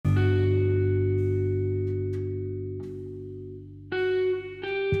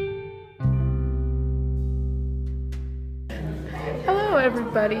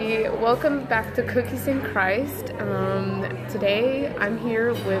everybody. Welcome back to Cookies in Christ. Today I'm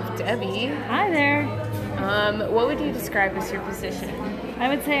here with Debbie. Hi there. What would you describe as your position? I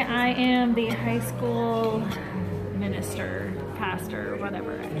would say I am the high school minister, pastor,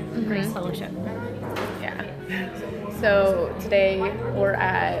 whatever, at Grace Fellowship. Yeah. So today we're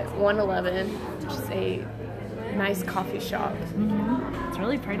at 111, which is a nice coffee shop. It's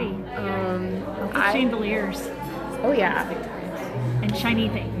really pretty. Chandeliers. Oh yeah. And shiny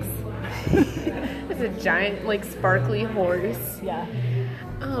things. It's a giant, like, sparkly horse. Yeah.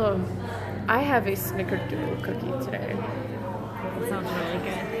 I have a Snickerdoodle cookie today. That sounds really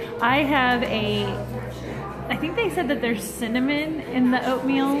good. I have I think they said that there's cinnamon in the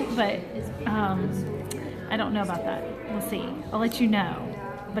oatmeal, but I don't know about that. We'll see. I'll let you know.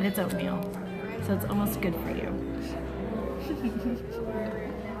 But it's oatmeal, so it's almost good for you.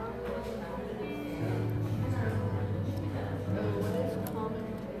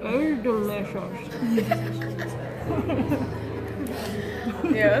 Very delicious.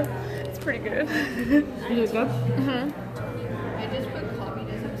 Yeah, it's pretty good. Is it good? I just put coffee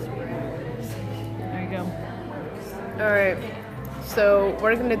as a spread. There you go. All right, so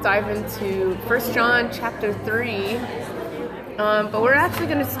we're going to dive into 1 John chapter 3, but we're actually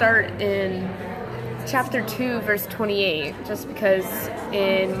going to start in chapter 2, verse 28, just because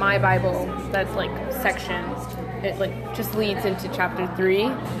in my Bible, that's like section, it like just leads into chapter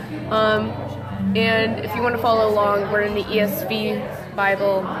 3. And if you want to follow along, we're in the ESV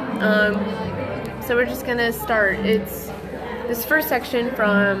Bible. So we're just going to start. It's this first section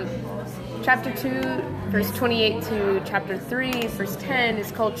from chapter 2, verse 28 to chapter 3, verse 10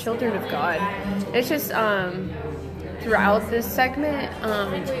 is called Children of God. It's just throughout this segment,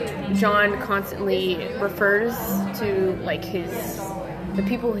 John constantly refers to like the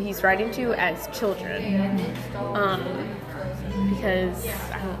people he's writing to as children, because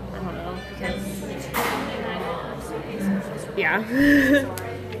I don't know, because yeah.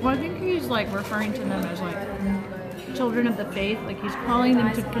 Well, I think he's like referring to them as like children of the faith, like he's calling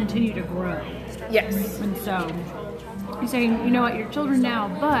them to continue to grow. Yes. And so he's saying, you know what, you're children now,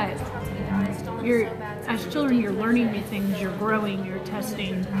 but as children, you're learning new things, you're growing, you're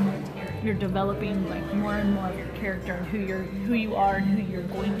testing, you're developing like more and more of your character and who you are and who you're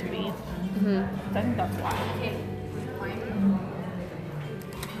going to be. So I think that's why.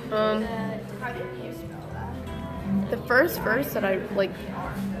 The first verse that I like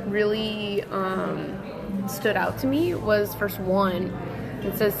really stood out to me was verse 1.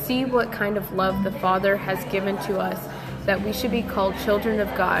 It says, "See what kind of love the Father has given to us, that we should be called children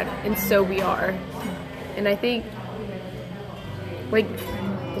of God, and so we are." And I think, like,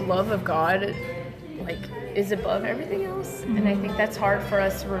 the love of God, like, is above everything else. And I think that's hard for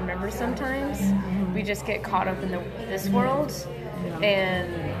us to remember sometimes. We just get caught up in this world,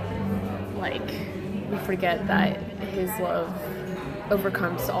 and, like, we forget that His love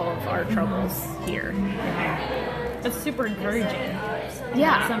overcomes all of our troubles here. That's super encouraging.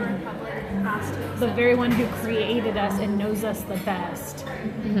 Yeah. The very one who created us and knows us the best,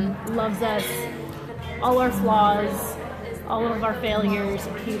 loves us, all our flaws, all of our failures.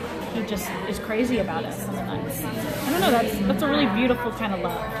 He just is crazy about us sometimes. I don't know, that's a really beautiful kind of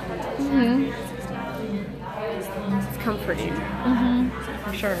love. It's comforting.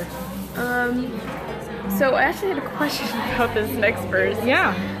 For sure. So I actually had a question about this next verse.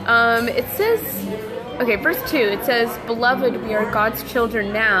 Yeah. It says, okay, verse 2, it says, "Beloved, we are God's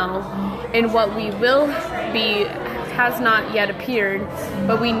children now, and what we will be has not yet appeared,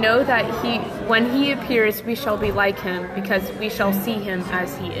 but we know that when he appears, we shall be like him, because we shall see him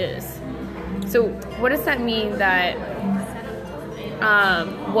as he is." So what does that mean that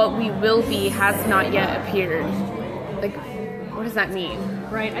what we will be has not yet appeared? Like, what does that mean?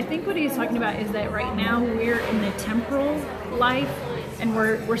 Right. I think what he's talking about is that right now we're in the temporal life, and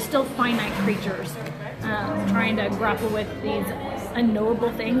we're still finite creatures, trying to grapple with these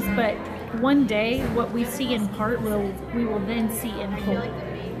unknowable things. But one day, what we see in part, we will then see in whole.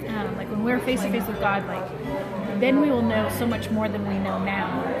 Like when we're face to face with God, like then we will know so much more than we know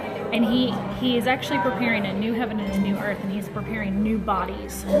now. And He is actually preparing a new heaven and a new earth, and He's preparing new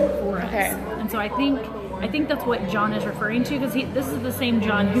bodies for us. Okay. And so I think that's what John is referring to, because this is the same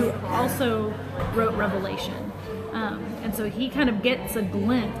John who also wrote Revelation. And so he kind of gets a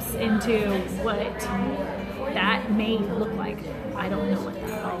glimpse into what that may look like. I don't know what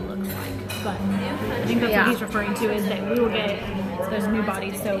that all looks like, but I think that's what he's referring to, is that we will get those new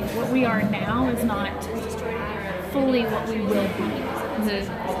bodies. So what we are now is not fully what we will be.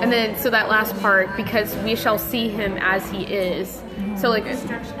 And then, so that last part, because we shall see him as he is. So like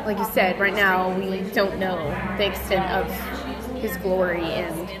you said, right now we don't know the extent of his glory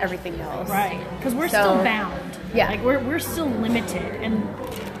and everything else. Right. Because we're still bound. Yeah. Like we're still limited, and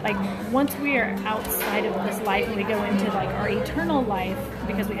like once we are outside of this life and we go into like our eternal life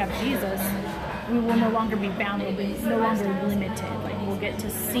because we have Jesus, we will no longer be bound. We'll be no longer limited. Like we'll get to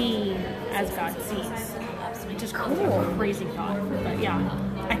see as God sees. Which is cool. Crazy thought. But yeah,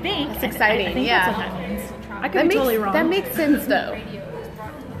 I think it's exciting. I think yeah. that's what that means. I could be totally wrong. That makes sense though.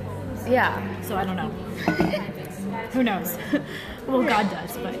 Yeah. So I don't know. Who knows? Well, God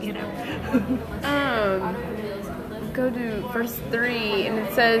does, but you know. Go to verse 3, and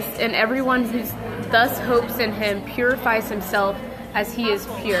it says, "And everyone who thus hopes in him purifies himself as he is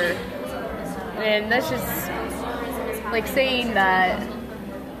pure." And that's just like saying that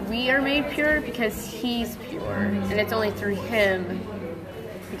we are made pure because he's pure, and it's only through him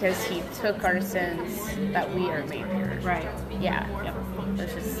because he took our sins that we are made pure. Right. Yeah. Yep.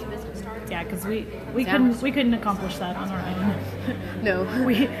 That's just because we couldn't accomplish that on our own. no.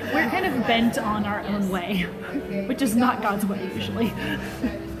 We're kind of bent on our own way, which is not God's way usually.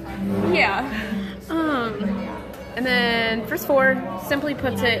 Yeah. And then verse 4 simply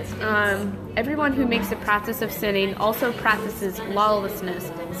puts it, everyone who makes a practice of sinning also practices lawlessness.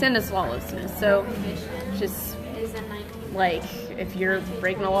 Sin is lawlessness. So just like if you're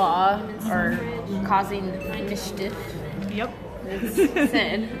breaking the law or causing mischief, yep, it's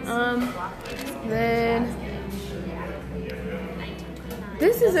sin. Then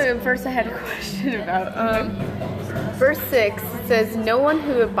this is a verse I had a question about. Verse 6 says, "No one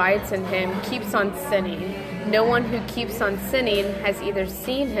who abides in him keeps on sinning. No one who keeps on sinning has either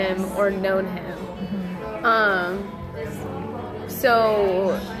seen him or known him."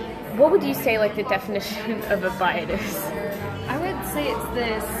 So what would you say like the definition of abide is? I would say it's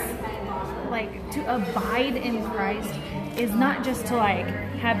this, like, to abide in Christ is not just to like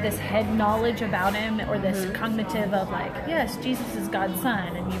have this head knowledge about him or this cognitive of like, yes, Jesus is God's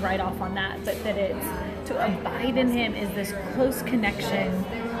son, and you write off on that, but that it's to abide in him is this close connection.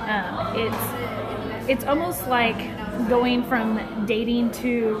 It's almost like going from dating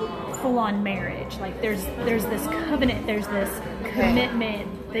to full-on marriage. Like there's this covenant, there's this commitment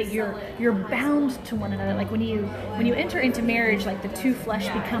that you're bound to one another. Like when you enter into marriage, like the two flesh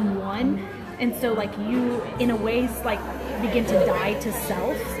become one, and so like you in a way like begin to die to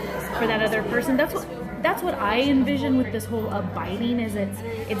self for that other person. That's what I envision with this whole abiding, is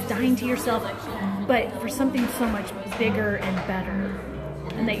it's dying to yourself, but for something so much bigger and better,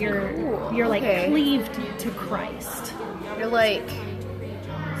 and that you're like cleaved to Christ. You're like,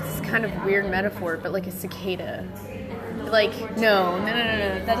 this is kind of a weird metaphor, but like a cicada. Like, no,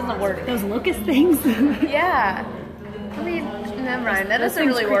 that doesn't work. Those locust things? Yeah. I mean, never mind, that doesn't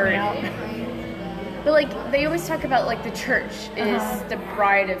really work. But like, they always talk about like the church is the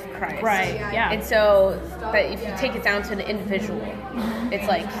bride of Christ. Right, yeah. And so, but if you take it down to the individual, it's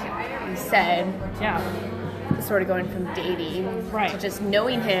like you said, sort of going from dating to just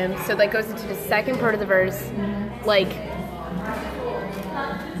knowing him. So that goes into the second part of the verse, like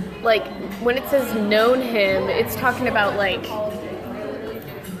when it says known him, it's talking about like,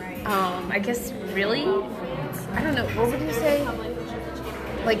 I guess really, I don't know, what would you say?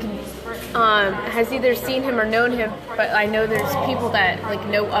 Like, has either seen him or known him, but I know there's people that like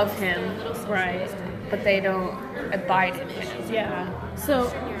know of him, right? But they don't abide in him. Yeah.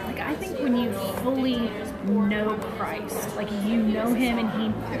 So, like, I think when you fully know Christ, like you know him and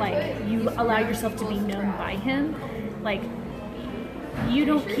he, like, you allow yourself to be known by him, like, you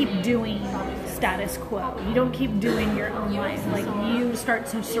don't keep doing status quo. You don't keep doing your own life. Like, you start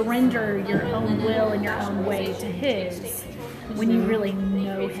to surrender your own will and your own way to his when you really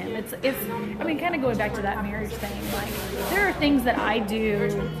know him. It's I mean, kind of going back to that marriage thing, like, there are things that I do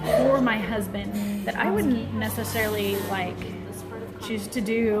for my husband that I wouldn't necessarily, like, choose to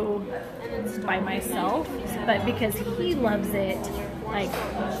do by myself, but because he loves it, like,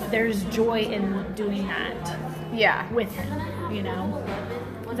 there's joy in doing that with him, you know?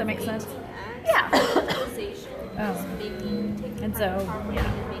 Does that make sense? Yeah. And so,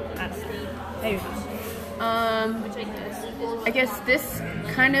 yeah, I don't know. There you go. I guess this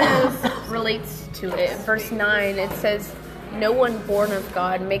kind of relates to it. Verse 9, it says, "No one born of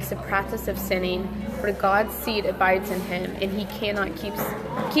God makes a practice of sinning, for God's seed abides in him, and he cannot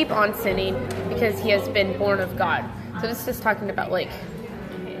keep on sinning because he has been born of God." So this is talking about, like,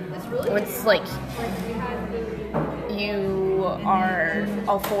 it's like you are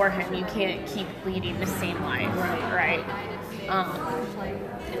all for him. You can't keep leading the same life, right?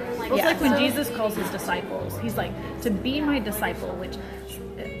 Well, it's like when Jesus calls his disciples, he's like, to be my disciple, which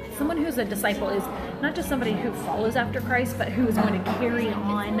someone who's a disciple is not just somebody who follows after Christ, but who is going to carry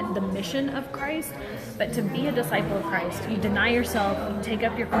on the mission of Christ. But to be a disciple of Christ, you deny yourself, you take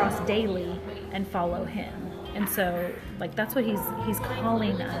up your cross daily, and follow him. And so, like, that's what he's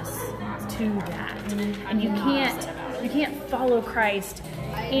calling us to that. And you can't follow Christ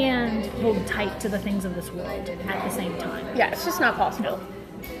and hold tight to the things of this world at the same time. Yeah, it's just not possible.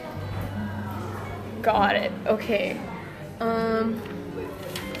 Got it. Okay.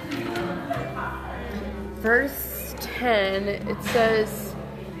 Verse 10, it says,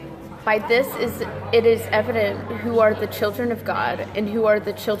 "By this it is evident who are the children of God and who are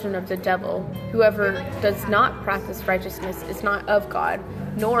the children of the devil. Whoever does not practice righteousness is not of God,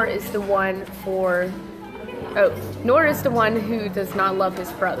 nor is the one who does not love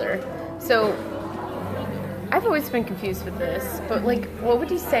his brother." So, I've always been confused with this, but like, what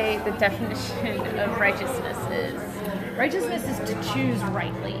would you say the definition of righteousness is? Righteousness is to choose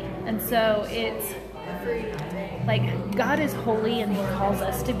rightly. And so it's like, God is holy and he calls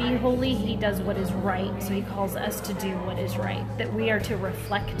us to be holy. He does what is right, so he calls us to do what is right. That we are to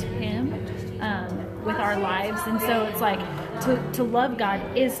reflect him with our lives. And so it's like, to love God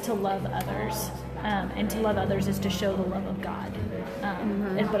is to love others. And to love others is to show the love of God.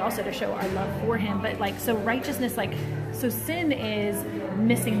 But also to show our love for him. But like, so righteousness, like, so sin is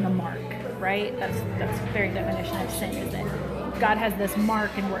missing the mark, right? That's the very definition of sin, is that God has this mark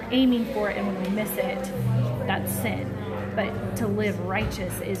and we're aiming for it, and when we miss it, that's sin. But to live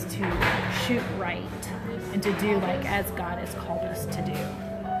righteous is to shoot right and to do like as God has called us to do.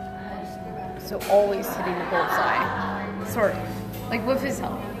 So always hitting the bullseye, sort of, like with his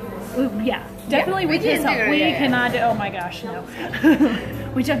help. Yeah, definitely with his help. We cannot do, oh my gosh, no.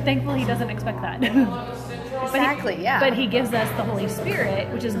 Which I'm thankful he doesn't expect that. Exactly, yeah. But he gives us the Holy Spirit,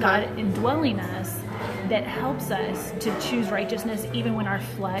 which is God indwelling us, that helps us to choose righteousness even when our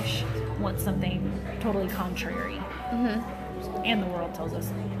flesh wants something totally contrary. And the world tells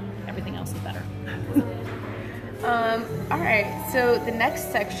us everything else is better. All right, so the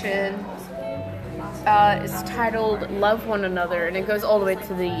next section is titled "Love One Another," and it goes all the way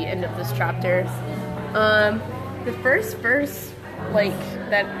to the end of this chapter. The first verse, like,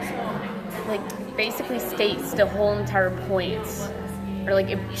 that, like, basically states the whole entire point, or like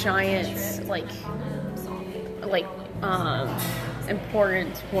a giant, like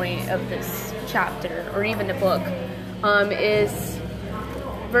important point of this chapter, or even the book, is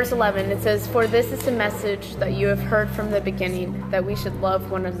verse 11. It says, "For this is the message that you have heard from the beginning, that we should love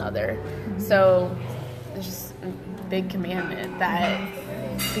one another." So there's just a big commandment that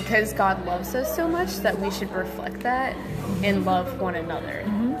because God loves us so much, that we should reflect that and love one another,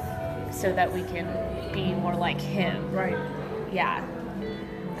 so that we can be more like him. Right. Yeah.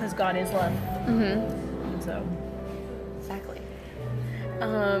 Because God is love. So. Exactly.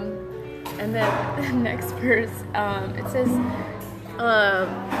 And then the next verse, it says,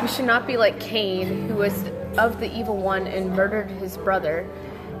 "We should not be like Cain, who was of the evil one and murdered his brother.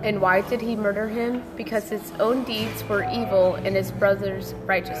 And why did he murder him? Because his own deeds were evil and his brother's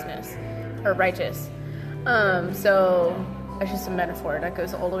righteous. So it's just a metaphor that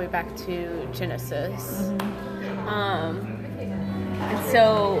goes all the way back to Genesis. And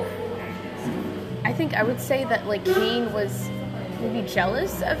so I think I would say that, like, Cain was maybe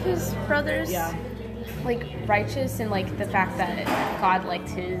jealous of his brother's like righteous, and like the fact that God liked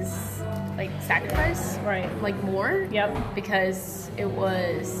his like sacrifice, right, like more. Yep. Because it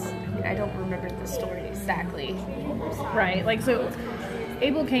was, I don't remember the story exactly. Right. Like, so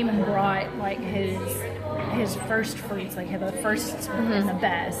Abel came and brought like his first fruits, like the first and the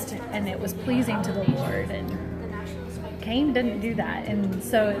best, and it was pleasing to the Lord. And Cain didn't do that, and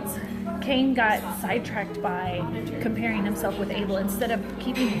so Cain got sidetracked by comparing himself with Abel instead of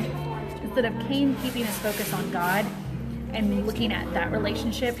Cain keeping his focus on God and looking at that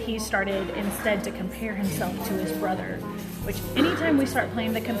relationship. He started instead to compare himself to his brother, which anytime we start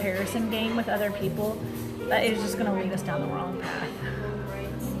playing the comparison game with other people, that is just going to lead us down the wrong path.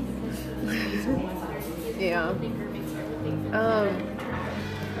 Yeah.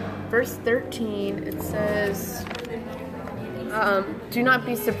 Verse 13, it says, "Do not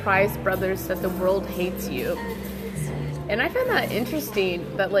be surprised, brothers, that the world hates you." And I find that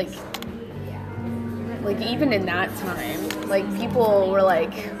interesting that, like even in that time, like, people were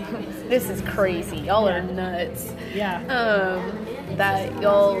like, "This is crazy. Y'all are nuts." Yeah. That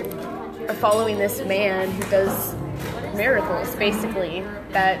y'all are following this man who does miracles, basically,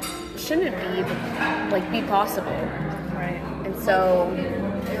 that shouldn't be possible. Right. And so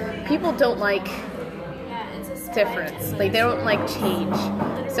people don't like difference. Like, they don't like change.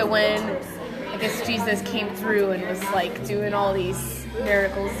 So when, I guess, Jesus came through and was like doing all these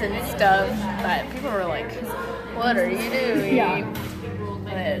miracles and stuff, but people were like, what are you doing? Yeah.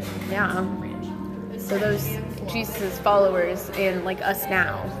 But, yeah. So those Jesus followers and like us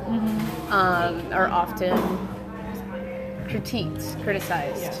now are often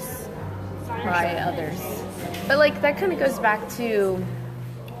criticized by others. But like that kind of goes back to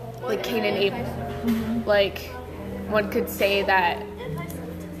like Cain and Abel. Like one could say that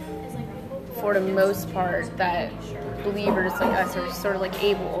for the most part that believers like us are sort of like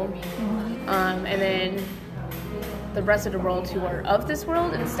Abel, and then the rest of the world who are of this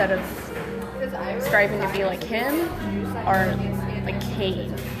world, instead of striving to be like him, are like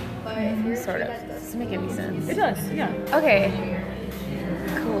Cain, sort of. Does this make any sense? It does, yeah. Okay.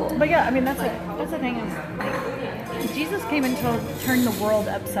 Cool. But yeah, I mean, that's the thing is, like, Jesus came and turned the world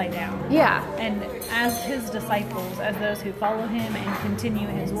upside down. Yeah. And as his disciples, as those who follow him and continue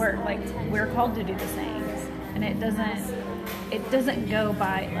his work, like, we're called to do the same. And it doesn't go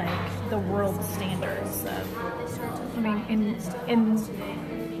by like the world's standards of, I mean, in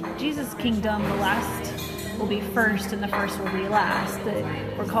Jesus' kingdom, the last will be first and the first will be last.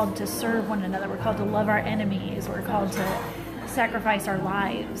 We're called to serve one another. We're called to love our enemies. We're called to sacrifice our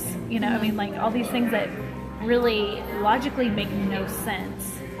lives. You know, I mean, like all these things that really logically make no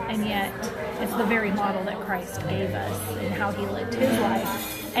sense. And yet it's the very model that Christ gave us and how he lived his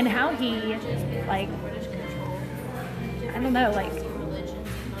life and how he, like, I don't know, like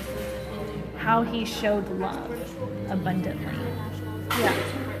how he showed love abundantly. Yeah.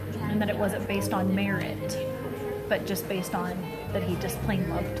 And that it wasn't based on merit, but just based on that he just plain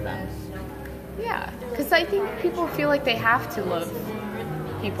loved them. Yeah, because I think people feel like they have to love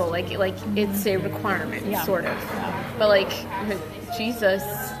people, like it's a requirement, sort of. Yeah. But like Jesus,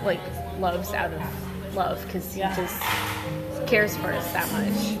 like loves out of love because he just cares for us that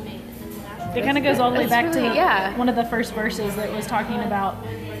much. It kind of goes all the way back really, to one of the first verses that was talking about,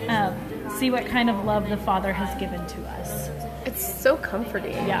 see what kind of love the Father has given to us. It's so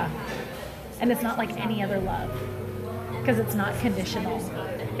comforting. Yeah. And it's not like any other love. Because it's not conditional.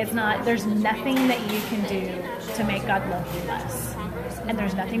 It's not, there's nothing that you can do to make God love you less. And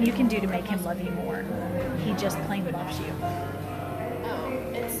there's nothing you can do to make him love you more. He just plain loves you.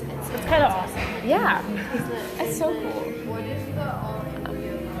 It's kind of awesome. Yeah. That's so cool.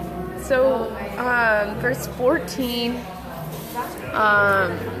 So, verse 14,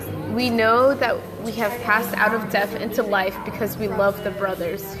 we know that we have passed out of death into life because we love the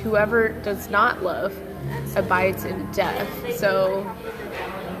brothers. Whoever does not love abides in death. So,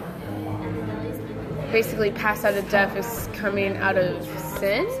 basically, pass out of death is coming out of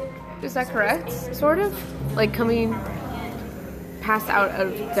sin? Is that correct? Sort of? Like coming pass out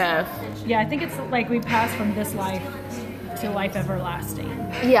of death. Yeah, I think it's like we pass from this life to life everlasting.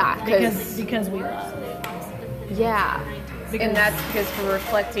 Yeah, because we love. Yeah. And that's because we're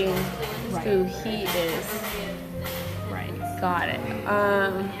reflecting who he is. Right. Got it.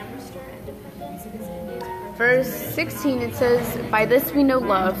 Verse 16, it says, by this we know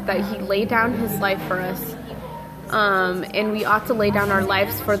love, that he laid down his life for us, and we ought to lay down our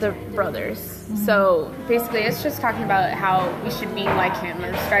lives for the brothers. So basically it's just talking about how we should be like him,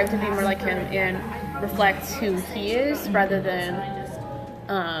 or strive to be more like him, and reflect who he is, rather than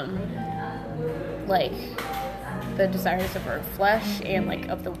like the desires of our flesh and like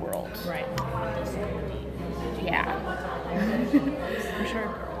of the world. Right. Yeah. For sure.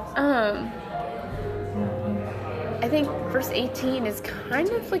 I think verse 18 is kind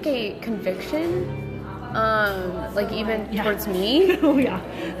of like a conviction, like even towards me. Oh yeah.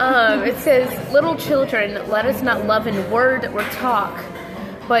 It says, little children, let us not love in word or talk,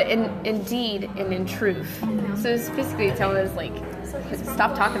 but in deed and in truth. So it's basically telling us, like,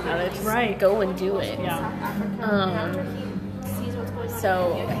 stop talking about it, just go and do it. Yeah.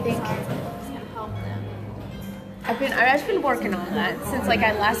 So I think I've been working on that since like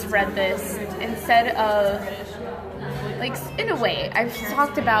I last read this. Instead of, like, in a way, I've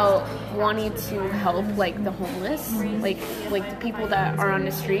talked about wanting to help like the homeless, like the people that are on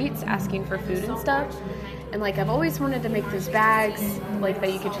the streets asking for food and stuff. And like I've always wanted to make those bags like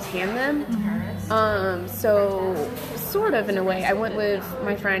that you could just hand them. So sort of in a way, I went with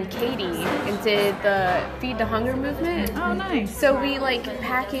my friend Katie and did the Feed the Hunger movement. Oh, nice. So we like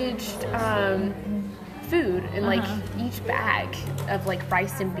packaged food, and like each bag of like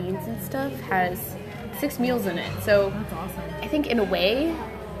rice and beans and stuff has 6 meals in it. So that's awesome. I think in a way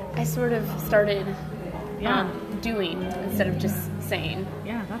I sort of started doing instead of just saying.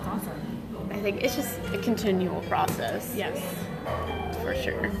 Yeah, that's awesome. I think it's just a continual process. Yes. For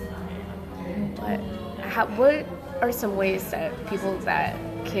sure. But what are some ways that people that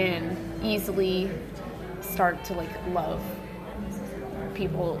can easily start to like love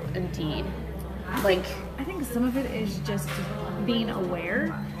people indeed. Like, I think some of it is just being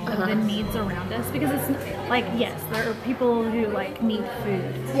aware of the needs around us, because it's like, yes, there are people who like need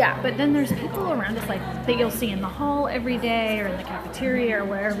food. Yeah. But then there's people around us like that you'll see in the hall every day or in the cafeteria or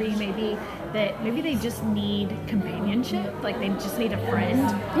wherever you may be, that maybe they just need companionship, like they just need a friend,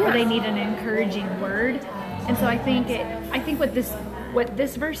 or they need an encouraging word. And so I think what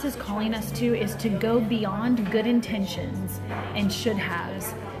this verse is calling us to is to go beyond good intentions and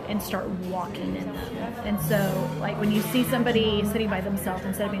should-haves and start walking in them. And so, like, when you see somebody sitting by themselves,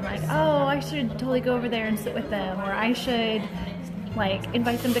 instead of being like, oh, I should totally go over there and sit with them, or I should, like,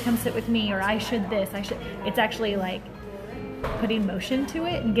 invite them to come sit with me, or I should this, it's actually, like, putting motion to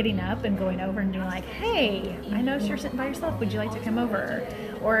it and getting up and going over and being like, hey, I noticed you're sitting by yourself. Would you like to come over?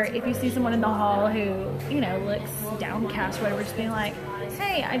 Or if you see someone in the hall who, you know, looks downcast or whatever, just being like,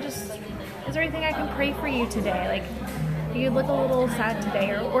 hey, is there anything I can pray for you today? Like, you look a little sad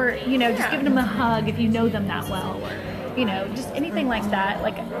today, or you know, just giving them a hug if you know them that well, or, you know, just anything like that.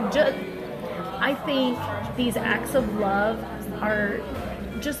 Like, I think these acts of love are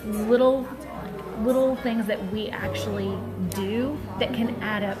just little things that we actually do that can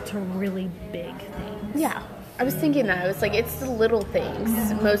add up to really big things. Yeah, I was thinking that. I was like, it's the little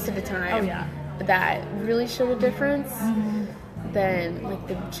things most of the time that really show the difference than like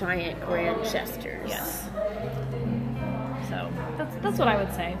the giant grand gestures. Yes. So that's what I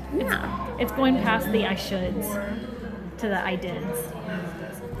would say. Yeah. It's going past the I shoulds to the I dids.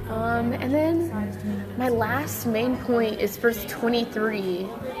 And then my last main point is verse 23.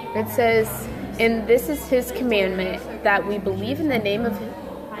 It says, and this is his commandment, that we believe in the name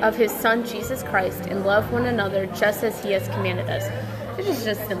of his Son, Jesus Christ, and love one another just as he has commanded us. This is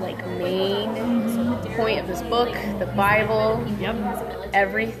just the like main point of this book, the Bible. Yep.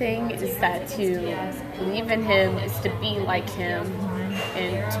 Everything is that to believe in him is to be like him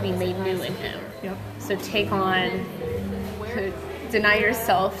and to be made new in him. Yep. So deny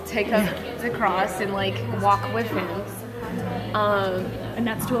yourself, take up the cross, and like walk with him. And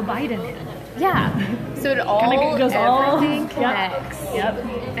that's to abide in him. Yeah. So everything connects. Yep.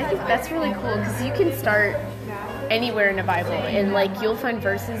 I think that's really cool because you can start anywhere in the Bible, and like you'll find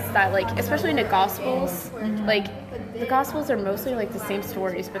verses that, like, especially in the Gospels, like the Gospels are mostly like the same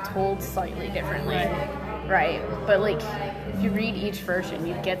stories but told slightly differently, right? But like if you read each version,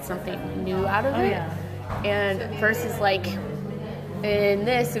 you get something new out of it. And verses like in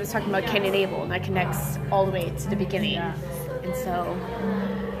this, it was talking about Cain and Abel, and that connects all the way to the beginning. And so,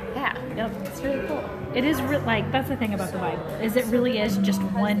 it's really cool. It is like, that's the thing about the Bible, is it really is just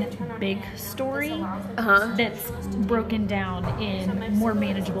one big story that's broken down in more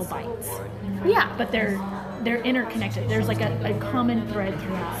manageable bites. Yeah. But they're interconnected. There's like a common thread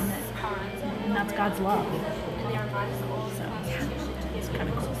throughout, and that's God's love. So, it's kind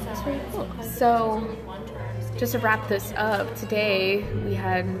of cool. That's really cool. So, just to wrap this up, today we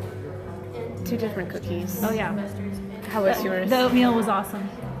had 2 different cookies. Oh, yeah. How was yours? The oatmeal was awesome,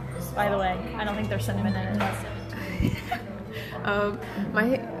 by the way. I don't think there's cinnamon in it.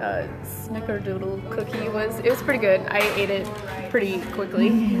 My Snickerdoodle cookie was pretty good. I ate it pretty quickly.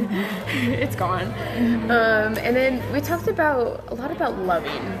 It's gone. And then we talked a lot about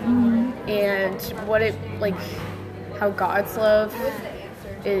loving and what it, like, how God's love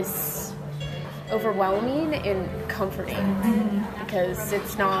is overwhelming and comforting because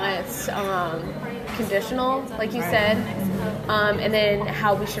it's not conditional, like you said, and then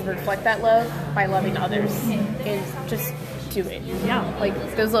how we should reflect that love by loving others and just do it. Yeah, like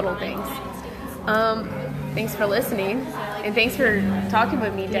those little things. Thanks for listening, and thanks for talking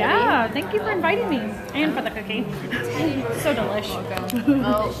with me, Debi. Yeah, thank you for inviting me and for the cookie. So delish.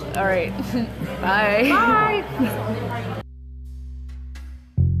 Oh, all right. Bye. Bye.